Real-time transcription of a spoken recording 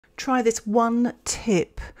try this one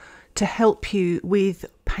tip to help you with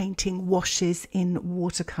painting washes in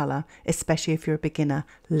watercolour, especially if you're a beginner.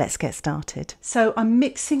 Let's get started. So I'm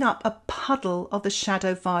mixing up a puddle of the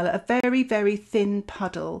Shadow Violet, a very, very thin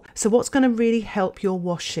puddle. So what's going to really help your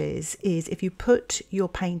washes is if you put your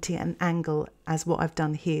painting at an angle, as what I've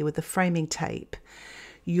done here with the framing tape,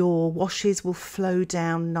 your washes will flow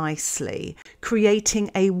down nicely,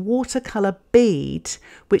 creating a watercolour bead,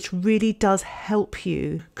 which really does help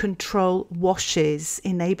you control washes,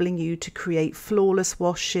 enabling you to create flawless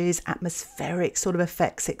washes, atmospheric sort of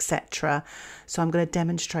effects, etc. So I'm going to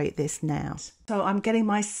demonstrate this now. So I'm getting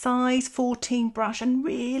my size 14 brush and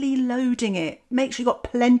really loading it. Make sure you've got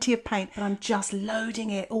plenty of paint, but I'm just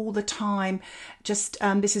loading it all the time. Just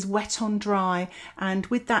this is wet on dry, and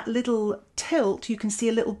with that little tilt you can see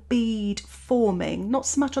a little bead forming, not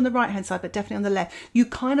so much on the right hand side but definitely on the left. You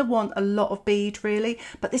kind of want a lot of bead really,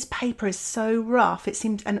 but this paper is so rough, it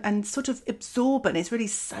seems, and sort of absorbent, it's really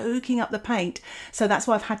soaking up the paint, so that's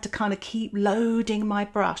why I've had to kind of keep loading my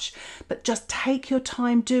brush. But just take your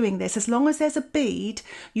time doing this. As long as there's a bead,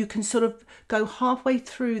 you can sort of go halfway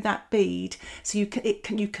through that bead, so you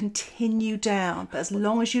continue down, but as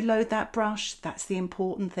long as you load that brush, that's the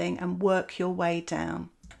important thing, and work your way down.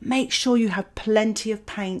 Make sure you have plenty of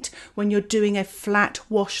paint when you're doing a flat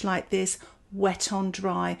wash like this, wet on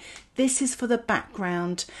dry. This is for the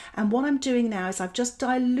background, and what I'm doing now is I've just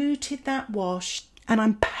diluted that wash and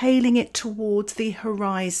I'm paling it towards the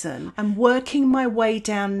horizon. I'm working my way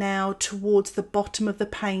down now towards the bottom of the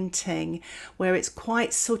painting where it's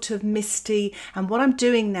quite sort of misty, and what I'm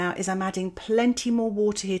doing now is I'm adding plenty more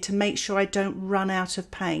water here to make sure I don't run out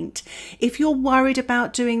of paint. If you're worried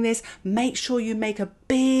about doing this, make sure you make a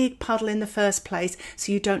big puddle in the first place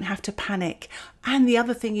so you don't have to panic. And the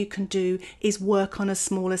other thing you can do is work on a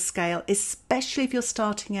smaller scale, especially if you're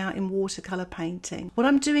starting out in watercolour painting. What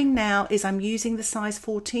I'm doing now is I'm using the size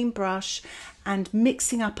 14 brush and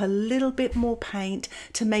mixing up a little bit more paint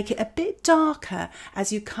to make it a bit darker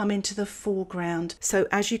as you come into the foreground. So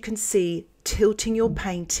as you can see, tilting your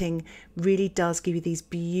painting really does give you these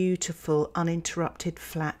beautiful uninterrupted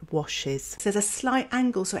flat washes. There's a slight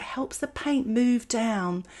angle, so it helps the paint move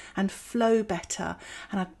down and flow better.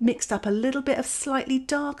 And I've mixed up a little bit of slightly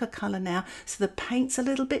darker colour now, so the paint's a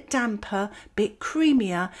little bit damper, bit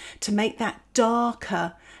creamier, to make that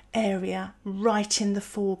darker area right in the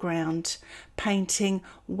foreground, painting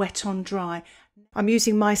wet on dry. I'm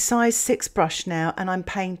using my size 6 brush now, and I'm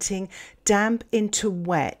painting damp into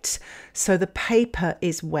wet, so the paper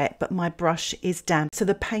is wet but my brush is damp, so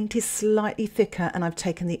the paint is slightly thicker, and I've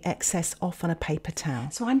taken the excess off on a paper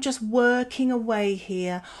towel. So I'm just working away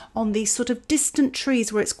here on these sort of distant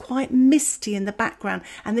trees where it's quite misty in the background,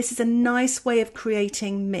 and this is a nice way of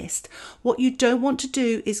creating mist. What you don't want to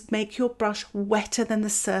do is make your brush wetter than the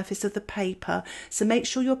surface of the paper, so make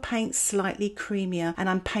sure your paint's slightly creamier. And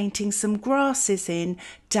I'm painting some grasses in,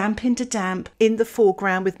 damp into damp, in the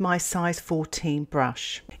foreground with my size 14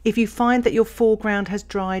 brush. If you find that your foreground has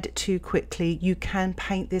dried too quickly, you can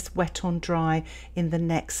paint this wet on dry in the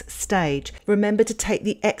next stage. Remember to take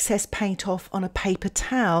the excess paint off on a paper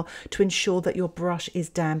towel to ensure that your brush is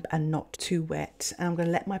damp and not too wet. And I'm going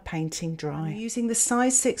to let my painting dry. I'm using the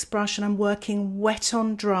size 6 brush and I'm working wet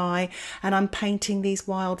on dry, and I'm painting these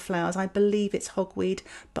wildflowers. I believe it's hogweed,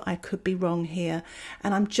 but I could be wrong here.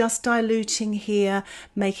 And I'm just diluting here,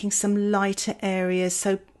 making some lighter areas,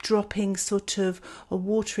 so dropping sort of a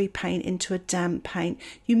watery paint into a damp paint.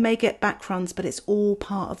 You may get backgrounds, but it's all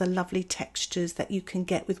part of the lovely textures that you can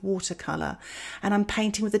get with watercolour. And I'm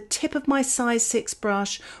painting with the tip of my size 6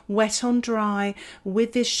 brush, wet on dry,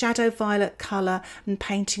 with this Shadow Violet colour, and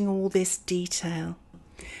painting all this detail.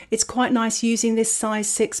 It's quite nice using this size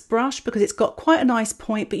 6 brush because it's got quite a nice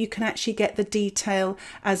point, but you can actually get the detail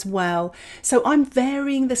as well. So I'm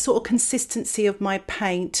varying the sort of consistency of my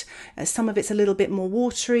paint. Some of it's a little bit more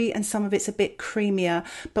watery and some of it's a bit creamier.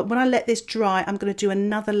 But when I let this dry, I'm going to do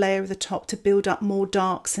another layer of the top to build up more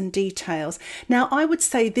darks and details. Now, I would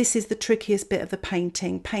say this is the trickiest bit of the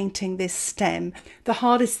painting this stem. The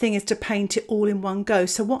hardest thing is to paint it all in one go.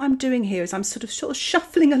 So what I'm doing here is I'm sort of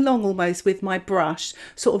shuffling along almost with my brush,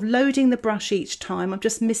 sort of loading the brush each time. I'm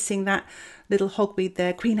just missing that little hogweed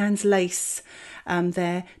there, Queen Anne's lace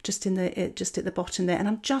there, just at the bottom there. And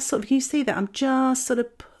I'm just sort of, can you see that? I'm just sort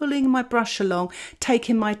of pulling my brush along,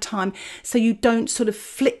 taking my time, so you don't sort of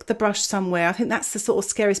flick the brush somewhere. I think that's the sort of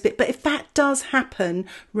scariest bit. But if that does happen,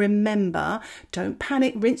 remember, don't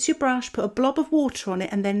panic, rinse your brush, put a blob of water on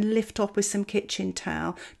it, and then lift off with some kitchen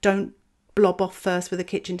towel. Don't blob off first with a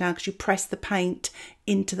kitchen towel because you press the paint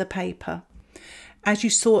into the paper. As you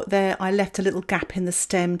saw it there, I left a little gap in the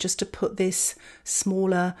stem just to put this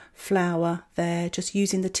smaller flower there, just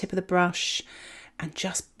using the tip of the brush and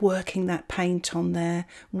just working that paint on there,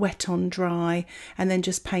 wet on dry, and then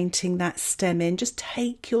just painting that stem in. Just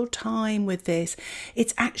take your time with this.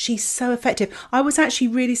 It's actually so effective. I was actually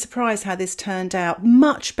really surprised how this turned out,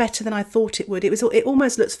 much better than I thought it would. It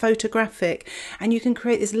almost looks photographic, and you can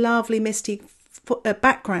create this lovely misty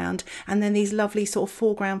background and then these lovely sort of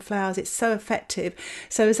foreground flowers. It's so effective.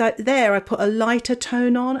 So I put a lighter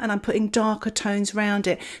tone on and I'm putting darker tones around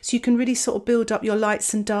it, so you can really sort of build up your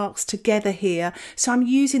lights and darks together here. So I'm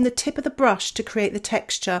using the tip of the brush to create the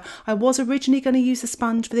texture. I was originally going to use a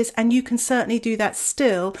sponge for this, and you can certainly do that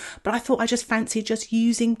still, but I thought I just fancied just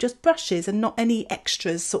using just brushes and not any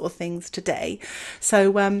extras sort of things today.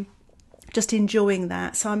 So just enjoying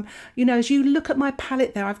that. So I'm, as you look at my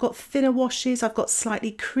palette there, I've got thinner washes, I've got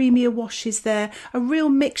slightly creamier washes there, a real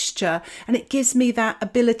mixture, and it gives me that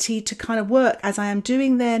ability to kind of work as I am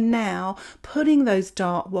doing there now, putting those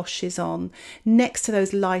dark washes on next to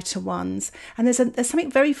those lighter ones. And there's something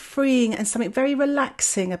very freeing and something very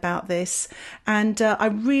relaxing about this, and I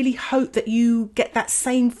really hope that you get that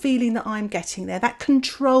same feeling that I'm getting there, that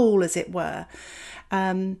control as it were.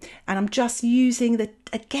 And I'm just using the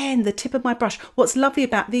tip of my brush. What's lovely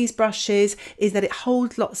about these brushes is that it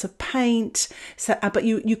holds lots of paint, so but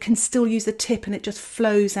you can still use the tip and it just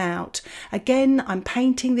flows out. Again, I'm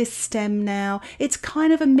painting this stem now. It's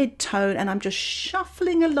kind of a mid-tone, and I'm just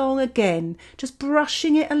shuffling along again, just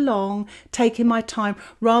brushing it along, taking my time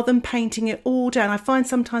rather than painting it all down. I find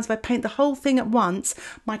sometimes if I paint the whole thing at once,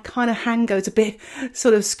 my kind of hand goes a bit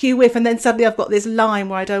sort of skew-whiff, and then suddenly I've got this line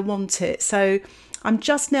where I don't want it. So I'm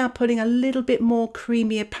just now putting a little bit more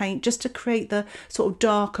creamier paint just to create the sort of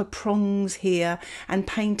darker prongs here, and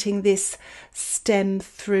painting this stem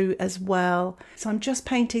through as well. So I'm just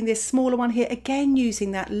painting this smaller one here, again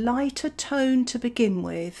using that lighter tone to begin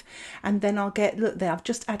with, and then look there, I've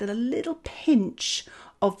just added a little pinch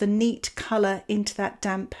of the neat colour into that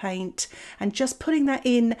damp paint, and just putting that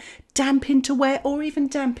in damp into wet, or even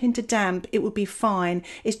damp into damp, it would be fine.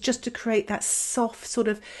 It's just to create that soft sort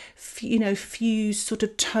of fused sort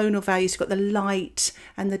of tonal values. You've got the light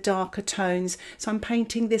and the darker tones. So I'm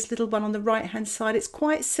painting this little one on the right hand side. It's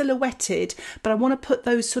quite silhouetted, but I want to put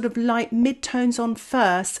those sort of light mid tones on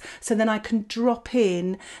first, so then I can drop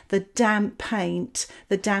in the damp paint,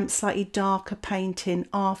 the damp slightly darker paint in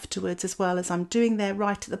afterwards, as well as I'm doing there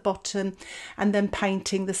right at the bottom, and then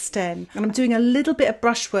painting the stem. And I'm doing a little bit of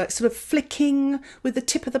brushwork, sort of flicking with the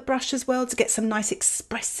tip of the brush as well, to get some nice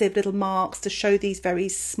expressive little marks to show these very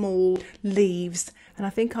small leaves. And I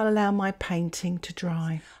think I'll allow my painting to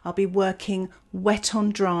dry. I'll be working wet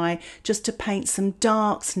on dry just to paint some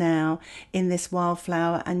darks now in this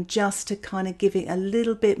wildflower, and just to kind of give it a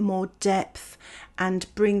little bit more depth and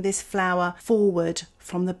bring this flower forward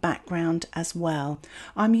from the background as well.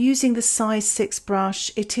 I'm using the size 6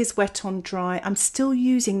 brush. It is wet on dry. I'm still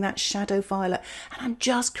using that shadow violet, and I'm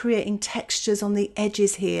just creating textures on the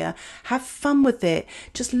edges here. Have fun with it.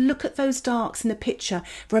 Just look at those darks in the picture.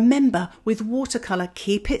 Remember, with watercolour,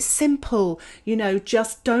 keep it simple.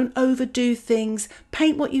 Just don't overdo things.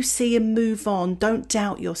 Paint what you see and move on. Don't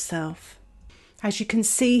doubt yourself. As you can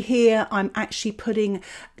see here, I'm actually putting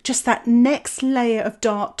just that next layer of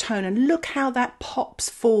dark tone, and look how that pops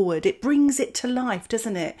forward. It brings it to life,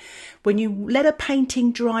 doesn't it? When you let a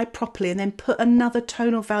painting dry properly and then put another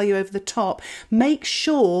tonal value over the top, make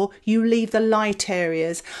sure you leave the light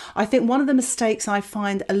areas. I think one of the mistakes I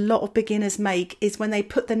find a lot of beginners make is when they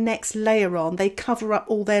put the next layer on, they cover up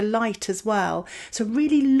all their light as well. So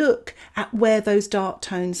really look at where those dark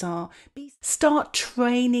tones are. Start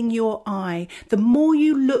training your eye. The more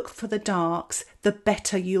you look for the darks, the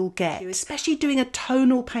better you'll get. Especially doing a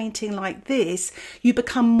tonal painting like this, you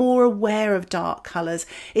become more aware of dark colours.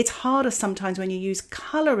 It's harder sometimes when you use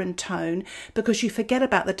colour and tone, because you forget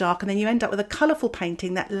about the dark, and then you end up with a colourful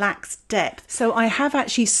painting that lacks depth. So I have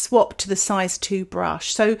actually swapped to the size 2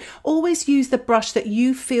 brush. So always use the brush that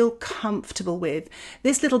you feel comfortable with.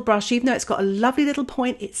 This little brush, even though it's got a lovely little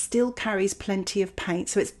point, it still carries plenty of paint.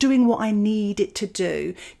 So it's doing what I need it to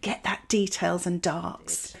do. Get that details and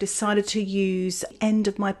darks. Decided to use the end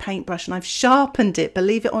of my paintbrush, and I've sharpened it,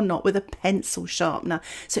 believe it or not, with a pencil sharpener,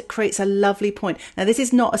 so it creates a lovely point. Now this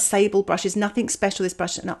is not a sable brush, it's nothing special. This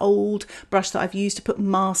brush is an old brush that I've used to put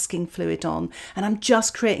masking fluid on, and I'm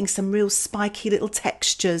just creating some real spiky little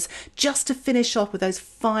textures just to finish off with those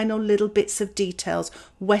final little bits of details,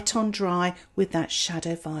 wet on dry with that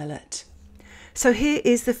shadow violet. So here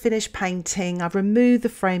is the finished painting. I've removed the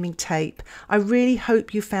framing tape. I really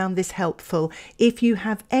hope you found this helpful. If you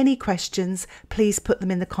have any questions, please put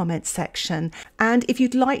them in the comments section. And if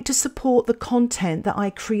you'd like to support the content that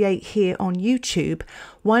I create here on YouTube,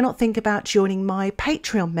 why not think about joining my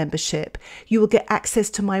Patreon membership? You will get access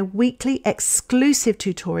to my weekly exclusive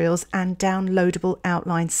tutorials and downloadable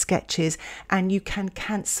outline sketches, and you can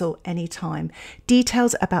cancel anytime.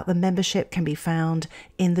 Details about the membership can be found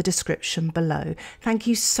in the description below. Thank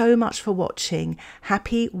you so much for watching.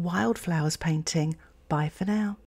 Happy wildflowers painting. Bye for now.